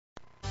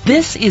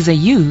This is a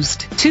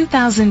used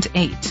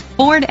 2008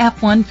 Ford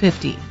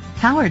F-150,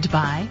 powered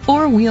by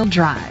four-wheel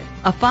drive,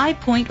 a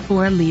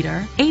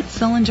 5.4-liter,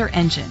 8-cylinder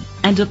engine,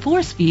 and a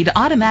 4-speed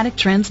automatic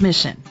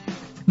transmission.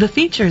 The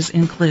features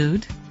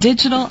include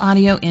digital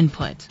audio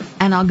input,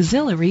 an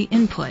auxiliary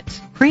input,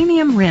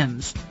 premium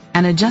rims,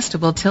 an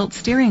adjustable tilt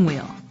steering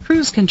wheel,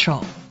 cruise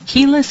control,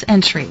 keyless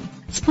entry,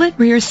 split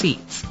rear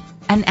seats,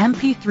 an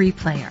MP3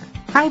 player,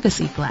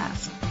 privacy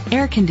glass,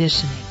 air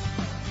conditioning.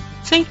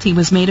 Safety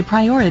was made a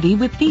priority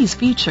with these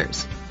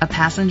features: a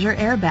passenger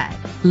airbag,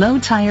 low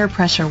tire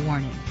pressure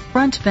warning,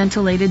 front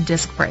ventilated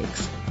disc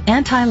brakes,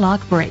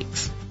 anti-lock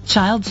brakes,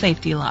 child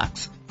safety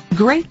locks.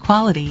 Great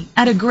quality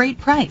at a great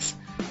price.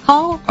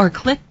 Call or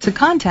click to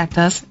contact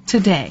us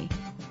today.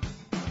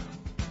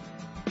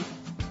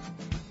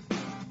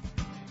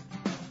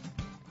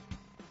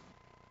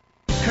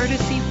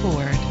 Courtesy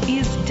Ford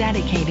is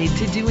dedicated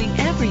to doing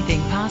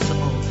everything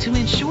possible to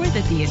ensure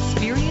that the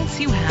experience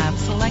you have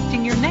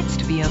selecting your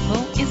next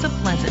vehicle is a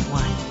pleasant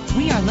one.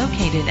 We are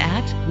located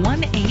at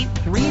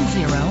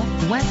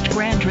 1830 West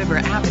Grand River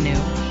Avenue,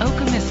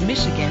 Okemos,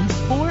 Michigan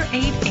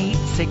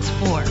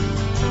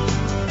 48864.